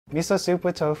Miso soup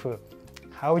with tofu.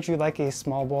 How would you like a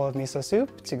small bowl of miso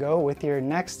soup to go with your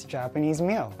next Japanese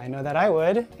meal? I know that I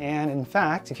would, and in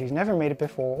fact, if you've never made it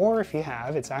before, or if you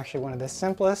have, it's actually one of the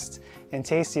simplest and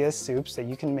tastiest soups that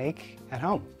you can make at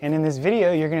home. And in this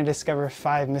video, you're gonna discover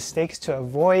 5 mistakes to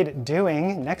avoid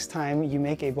doing next time you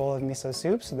make a bowl of miso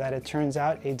soup so that it turns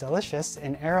out a delicious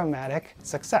and aromatic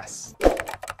success.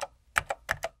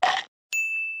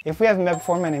 If we haven't met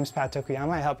before, my name is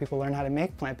Tokuyama. I help people learn how to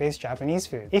make plant-based Japanese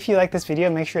food. If you like this video,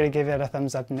 make sure to give it a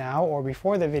thumbs up now or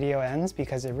before the video ends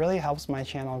because it really helps my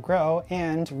channel grow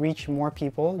and reach more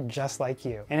people just like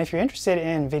you. And if you're interested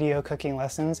in video cooking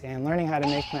lessons and learning how to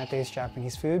make plant-based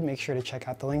Japanese food, make sure to check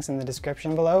out the links in the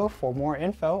description below for more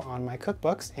info on my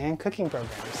cookbooks and cooking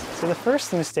programs. So the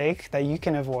first mistake that you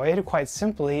can avoid, quite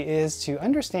simply, is to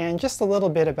understand just a little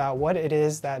bit about what it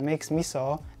is that makes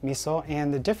miso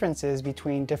and the differences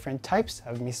between different types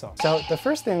of miso. So the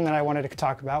first thing that I wanted to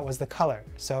talk about was the color.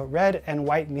 So red and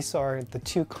white miso are the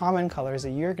 2 common colors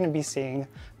that you're going to be seeing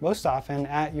most often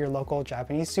at your local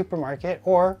Japanese supermarket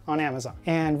or on Amazon.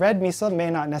 And red miso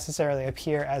may not necessarily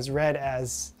appear as red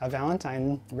as a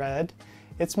Valentine red.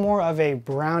 It's more of a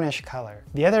brownish color.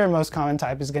 The other most common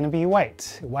type is going to be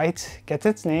white. White gets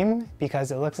its name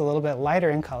because it looks a little bit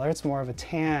lighter in color. It's more of a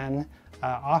tan,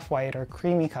 off-white or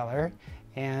creamy color.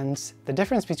 And the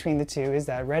difference between the two is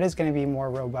that red is going to be more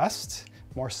robust,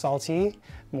 more salty,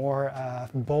 more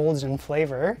bold in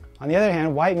flavor. On the other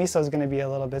hand, white miso is going to be a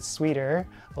little bit sweeter,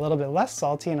 a little bit less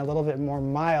salty, and a little bit more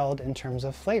mild in terms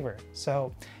of flavor.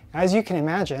 So as you can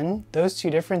imagine, those 2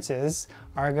 differences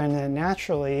are going to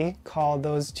naturally call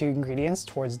those 2 ingredients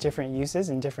towards different uses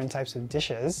in different types of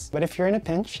dishes. But if you're in a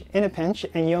pinch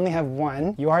and you only have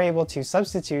one, you are able to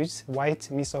substitute white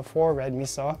miso for red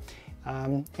miso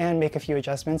and make a few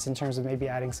adjustments in terms of maybe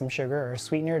adding some sugar or a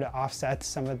sweetener to offset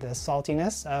some of the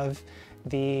saltiness of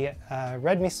the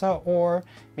red miso, or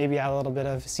maybe add a little bit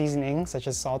of seasoning such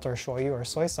as salt or shoyu or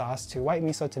soy sauce to white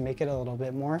miso to make it a little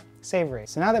bit more savory.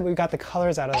 So now that we've got the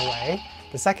colors out of the way,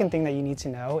 the second thing that you need to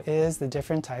know is the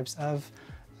different types of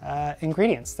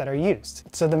ingredients that are used.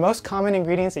 So the most common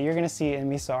ingredients that you're going to see in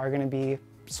miso are going to be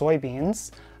soybeans,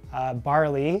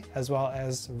 barley, as well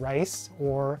as rice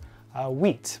or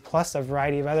wheat, plus a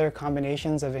variety of other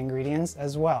combinations of ingredients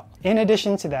as well. In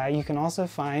addition to that, you can also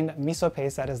find miso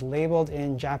paste that is labeled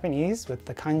in Japanese with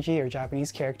the kanji or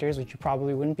Japanese characters, which you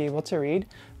probably wouldn't be able to read,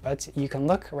 but you can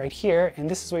look right here and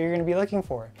this is what you're going to be looking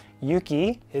for.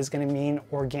 Yuki is going to mean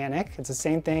organic. It's the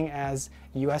same thing as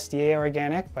USDA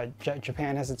organic, but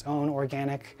Japan has its own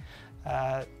organic,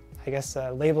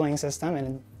 labeling system,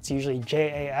 and it's usually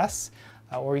JAS.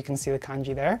 Or you can see the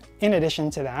kanji there. In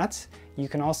addition to that, you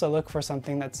can also look for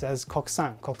something that says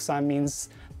kokusan. Kokusan means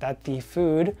that the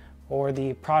food or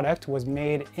the product was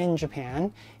made in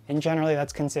Japan, and generally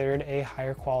that's considered a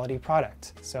higher quality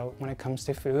product. So when it comes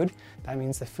to food, that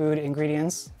means the food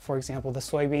ingredients, for example, the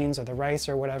soybeans or the rice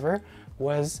or whatever,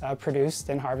 was produced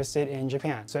and harvested in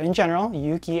Japan. So in general,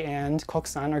 yuki and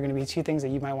kokusan are going to be 2 things that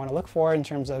you might want to look for in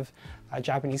terms of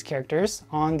Japanese characters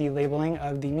on the labeling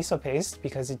of the miso paste,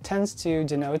 because it tends to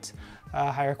denote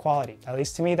higher quality. At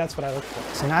least to me, that's what I look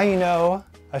for. So now you know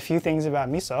a few things about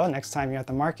miso. Next time you're at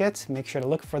the market, make sure to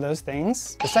look for those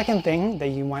things. The second thing that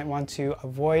you might want to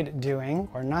avoid doing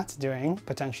or not doing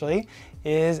potentially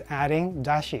is adding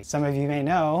dashi. Some of you may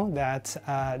know that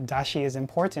dashi is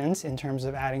important in terms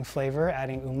of adding flavor,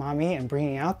 adding umami, and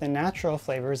bringing out the natural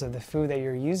flavors of the food that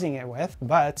you're using it with.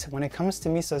 But when it comes to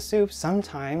miso soup,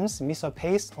 sometimes miso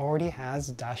paste already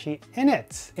has dashi in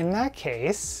it. In that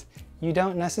case, you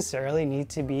don't necessarily need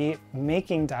to be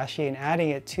making dashi and adding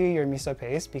it to your miso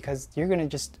paste, because you're going to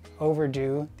just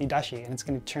overdo the dashi and it's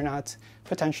going to turn out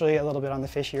potentially a little bit on the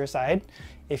fishier side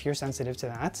if you're sensitive to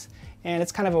that. And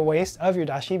it's kind of a waste of your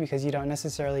dashi because you don't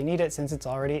necessarily need it since it's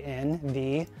already in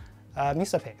the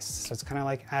miso paste. So it's kind of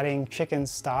like adding chicken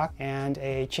stock and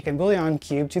a chicken bouillon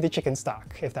cube to the chicken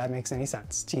stock, if that makes any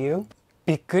sense to you.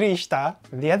 Bikkurishita.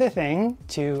 The other thing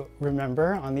to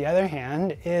remember, on the other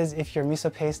hand, is if your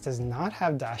miso paste does not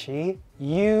have dashi,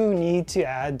 you need to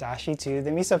add dashi to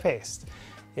the miso paste.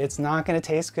 It's not going to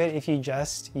taste good if you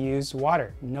just use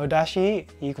water. No dashi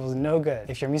equals no good.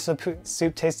 If your miso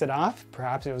soup tasted off,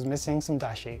 perhaps it was missing some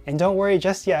dashi. And don't worry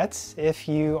just yet if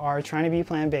you are trying to be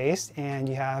plant-based and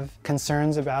you have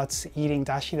concerns about eating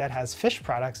dashi that has fish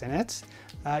products in it.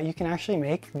 You can actually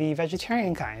make the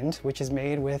vegetarian kind, which is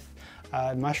made with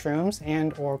mushrooms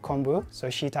and or kombu. So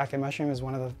shiitake mushroom is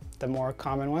one of the more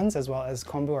common ones, as well as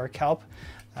kombu or kelp,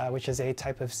 which is a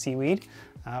type of seaweed.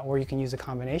 Or you can use a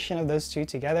combination of those two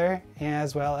together,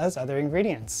 as well as other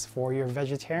ingredients for your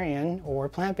vegetarian or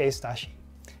plant-based dashi.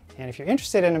 And if you're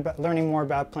interested in learning more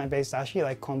about plant-based dashi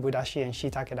like kombu dashi and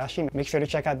shiitake dashi, make sure to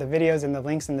check out the videos and the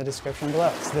links in the description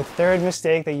below. So the third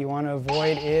mistake that you want to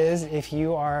avoid is if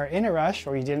you are in a rush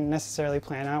or you didn't necessarily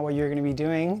plan out what you're going to be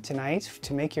doing tonight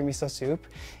to make your miso soup,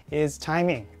 is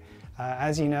timing.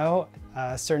 As you know,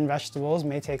 certain vegetables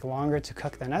may take longer to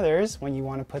cook than others when you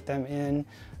want to put them in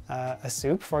a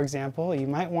soup. For example, you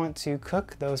might want to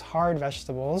cook those hard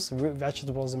vegetables, root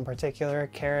vegetables in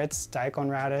particular, carrots, daikon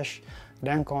radish,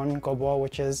 renkon, gobo,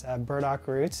 which is burdock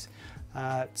roots,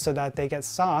 so that they get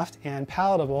soft and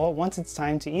palatable once it's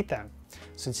time to eat them.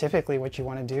 So typically what you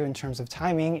want to do in terms of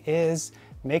timing is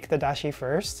make the dashi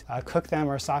first, cook them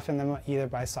or soften them either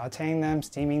by sauteing them,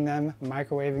 steaming them,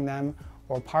 microwaving them,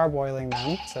 or parboiling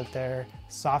them so that they're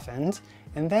softened.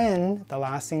 And then the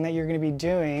last thing that you're going to be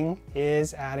doing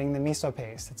is adding the miso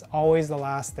paste. It's always the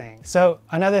last thing. So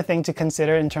another thing to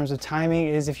consider in terms of timing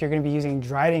is if you're going to be using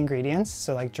dried ingredients,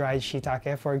 so like dried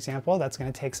shiitake, for example, that's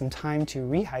going to take some time to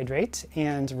rehydrate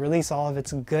and release all of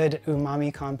its good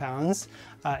umami compounds.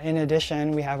 In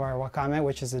addition, we have our wakame,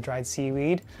 which is the dried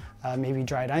seaweed, maybe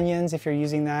dried onions if you're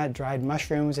using that, dried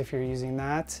mushrooms if you're using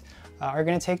that, are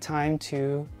going to take time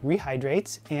to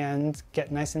rehydrate and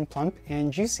get nice and plump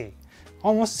and juicy,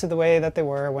 almost to the way that they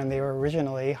were when they were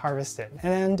originally harvested.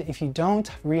 And if you don't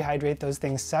rehydrate those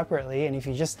things separately, and if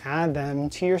you just add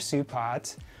them to your soup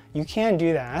pot, you can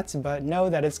do that, but know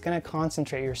that it's going to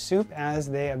concentrate your soup as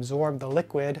they absorb the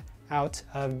liquid out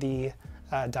of the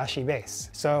dashi base.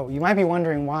 So you might be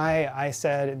wondering why I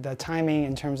said the timing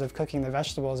in terms of cooking the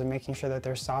vegetables and making sure that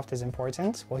they're soft is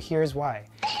important. Well, here's why.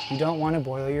 You don't want to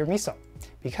boil your miso,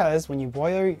 because when you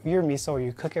boil your miso or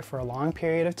you cook it for a long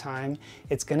period of time,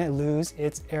 it's going to lose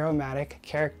its aromatic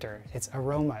character, its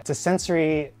aroma. It's a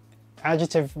sensory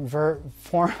adjective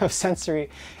form of sensory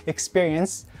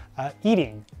experience,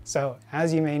 eating. So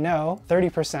as you may know,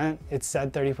 30%, it's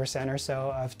said 30% or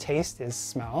so of taste is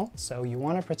smell. So you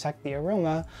want to protect the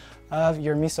aroma of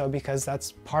your miso because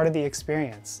that's part of the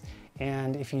experience.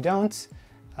 And if you don't,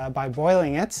 by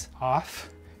boiling it off,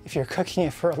 if you're cooking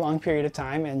it for a long period of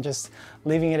time and just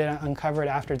leaving it uncovered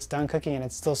after it's done cooking and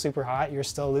it's still super hot, you're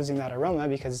still losing that aroma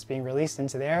because it's being released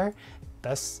into the air.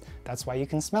 That's why you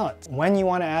can smell it. When you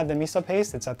want to add the miso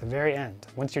paste, it's at the very end.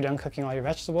 Once you're done cooking all your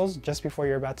vegetables, just before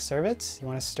you're about to serve it, you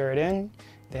want to stir it in.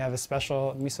 They have a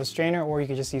special miso strainer, or you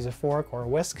could just use a fork or a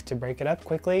whisk to break it up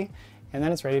quickly, and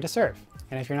then it's ready to serve.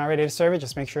 And if you're not ready to serve it,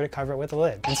 just make sure to cover it with a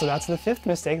lid. And so that's the fifth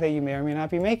mistake that you may or may not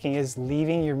be making, is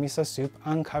leaving your miso soup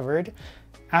uncovered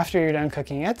after you're done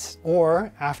cooking it,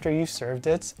 or after you've served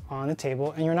it on the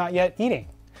table and you're not yet eating.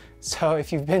 So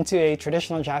if you've been to a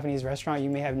traditional Japanese restaurant, you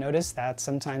may have noticed that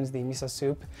sometimes the miso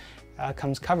soup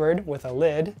comes covered with a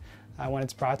lid when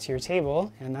it's brought to your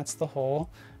table, and that's the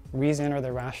whole reason or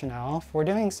the rationale for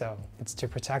doing so. It's to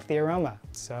protect the aroma.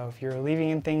 So if you're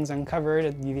leaving things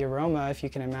uncovered, the aroma, if you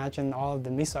can imagine all of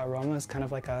the miso aroma is kind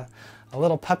of like a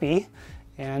little puppy.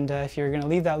 And if you're going to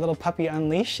leave that little puppy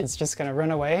unleashed, it's just going to run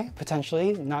away,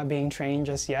 potentially, not being trained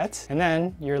just yet. And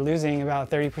then you're losing about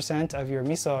 30% of your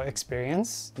miso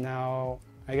experience. Now,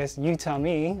 I guess you tell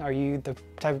me, are you the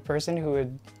type of person who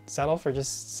would settle for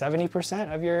just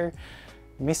 70% of your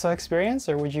miso experience,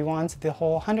 or would you want the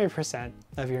whole 100%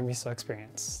 of your miso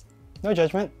experience? No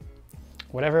judgment.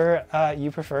 Whatever you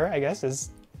prefer, I guess,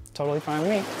 is totally fine with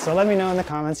me. So let me know in the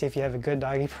comments if you have a good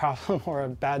doggy problem or a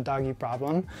bad doggy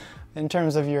problem in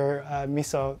terms of your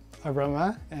miso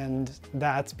aroma and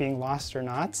that being lost or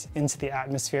not into the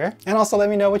atmosphere. And also let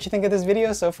me know what you think of this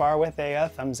video so far with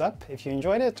a thumbs up if you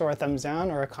enjoyed it, or a thumbs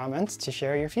down, or a comment to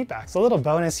share your feedback. So a little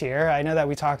bonus here, I know that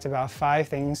we talked about 5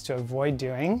 things to avoid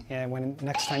doing, and when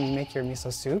next time you make your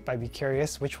miso soup, I'd be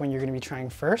curious which one you're going to be trying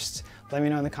first. Let me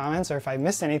know in the comments, or if I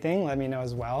missed anything, let me know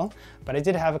as well. But I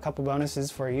did have a couple bonuses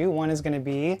for you. One is going to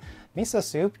be miso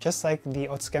soup, just like the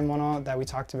otsukemono that we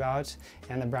talked about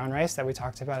and the brown rice that we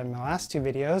talked about in my last 2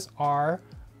 videos, are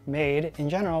made in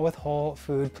general with whole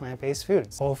food plant-based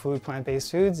foods. Whole food plant-based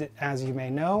foods, as you may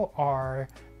know, are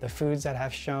the foods that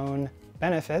have shown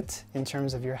benefit in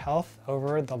terms of your health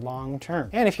over the long term.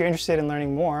 And if you're interested in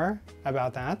learning more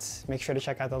about that, make sure to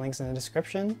check out the links in the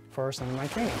description for some of my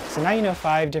training. So now you know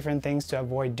 5 different things to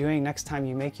avoid doing next time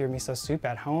you make your miso soup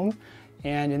at home.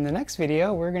 And in the next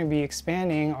video, we're going to be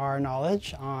expanding our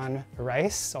knowledge on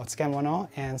rice, otsukemono,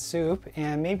 and soup,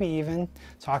 and maybe even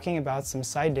talking about some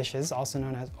side dishes, also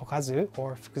known as okazu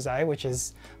or fukuzai, which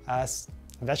is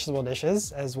vegetable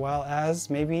dishes, as well as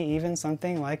maybe even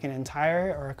something like an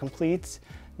entire or a complete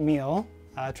meal,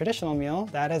 traditional meal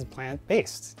that is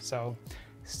plant-based. So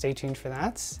stay tuned for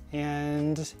that.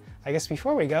 And I guess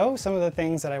before we go, some of the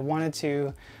things that I wanted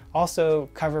to also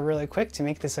cover really quick to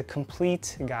make this a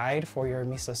complete guide for your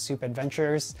miso soup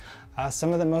adventures.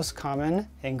 Some of the most common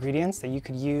ingredients that you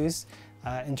could use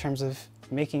in terms of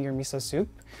making your miso soup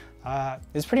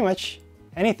is pretty much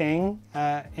anything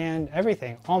and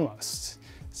everything, almost.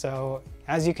 So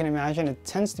as you can imagine, it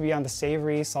tends to be on the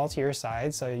savory, saltier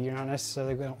side, so you're not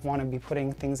necessarily going to want to be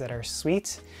putting things that are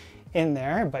sweet in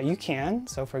there, but you can.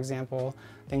 So for example,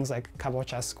 things like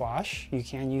kabocha squash, you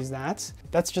can use that.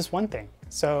 That's just one thing.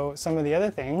 So some of the other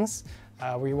things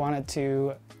we wanted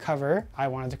to cover, I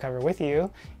wanted to cover with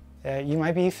you, you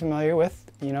might be familiar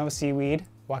with, seaweed,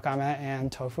 wakame,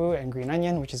 and tofu and green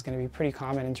onion, which is going to be pretty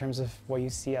common in terms of what you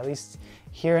see, at least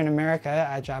here in America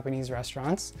at Japanese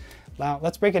restaurants. Now,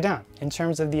 let's break it down. In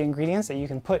terms of the ingredients that you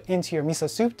can put into your miso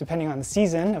soup, depending on the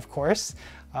season, of course,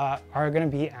 are going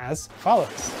to be as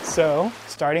follows. So,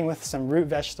 starting with some root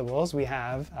vegetables, we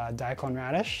have daikon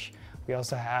radish. We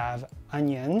also have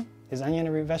onion. Is onion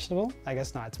a root vegetable? I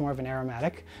guess not. It's more of an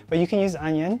aromatic, but you can use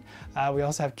onion. We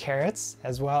also have carrots,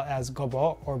 as well as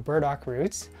gobo or burdock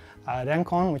roots.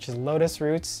 Renkon, which is lotus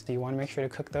roots. So you want to make sure to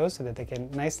cook those so that they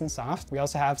get nice and soft. We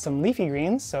also have some leafy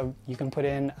greens, so you can put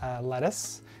in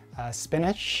lettuce,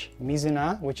 spinach,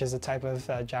 mizuna, which is a type of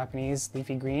Japanese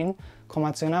leafy green,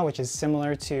 komatsuna, which is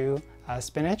similar to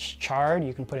spinach, chard,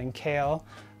 you can put in kale,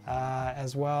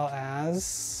 as well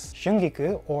as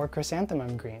shungiku or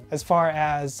chrysanthemum green. As far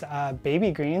as baby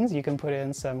greens, you can put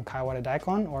in some kaiwara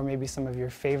daikon or maybe some of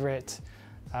your favorite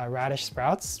radish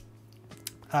sprouts.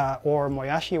 Or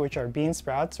moyashi, which are bean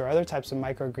sprouts, or other types of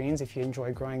microgreens if you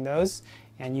enjoy growing those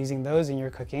and using those in your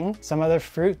cooking. Some other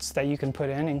fruits that you can put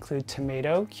in include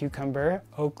tomato, cucumber,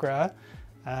 okra,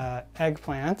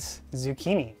 eggplant,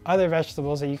 zucchini. Other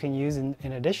vegetables that you can use in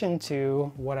addition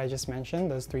to what I just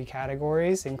mentioned, those three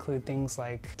categories, include things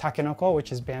like takenoko,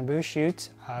 which is bamboo shoot,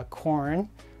 corn.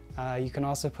 You can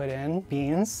also put in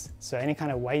beans, so any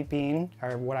kind of white bean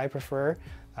are what I prefer,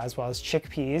 as well as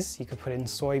chickpeas. You could put in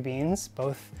soybeans,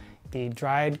 both the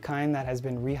dried kind that has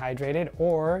been rehydrated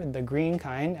or the green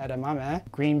kind, edamame.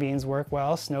 Green beans work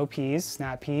well, snow peas,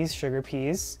 snap peas, sugar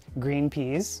peas, green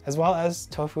peas, as well as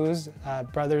tofu's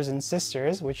brothers and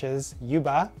sisters, which is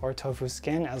yuba or tofu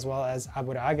skin, as well as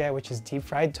aburage, which is deep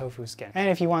fried tofu skin. And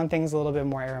if you want things a little bit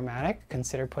more aromatic,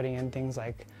 consider putting in things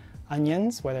like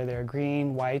onions, whether they're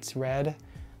green, white, red,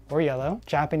 or yellow.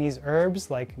 Japanese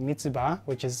herbs like mitsuba,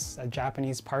 which is a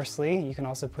Japanese parsley. You can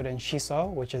also put in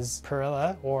shiso, which is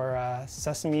perilla or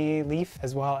sesame leaf,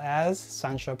 as well as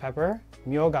sansho pepper,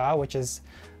 myoga, which is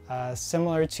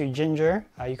similar to ginger.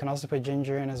 You can also put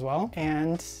ginger in as well,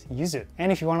 and yuzu.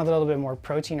 And if you want a little bit more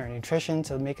protein or nutrition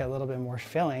to make it a little bit more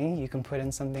filling, you can put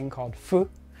in something called fu,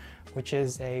 which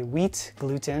is a wheat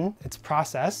gluten. It's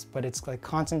processed, but it's like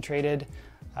concentrated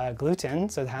gluten,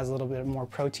 so it has a little bit more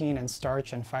protein and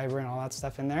starch and fiber and all that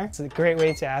stuff in there. It's a great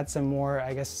way to add some more,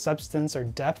 I guess, substance or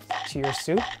depth to your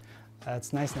soup.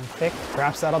 It's nice and thick.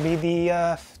 Perhaps that'll be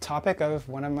the topic of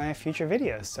one of my future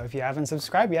videos. So if you haven't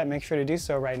subscribed yet, make sure to do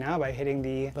so right now by hitting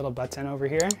the little button over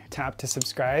here. Tap to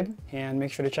subscribe, and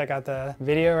make sure to check out the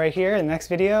video right here, the next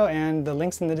video, and the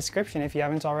links in the description. If you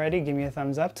haven't already, give me a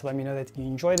thumbs up to let me know that you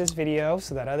enjoy this video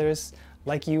so that others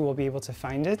like you will be able to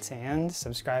find it, and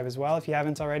subscribe as well if you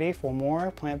haven't already for more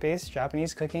plant-based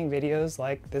Japanese cooking videos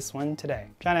like this one today.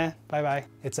 Jane, bye-bye.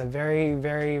 It's a very,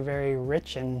 very, very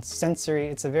rich and sensory,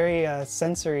 it's a very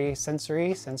sensory,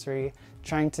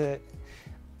 trying to,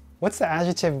 what's the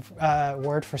adjective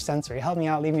word for sensory? Help me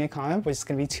out, leave me a comment, but it's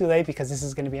gonna be too late because this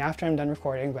is gonna be after I'm done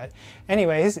recording, but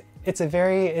anyways, it's a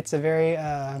very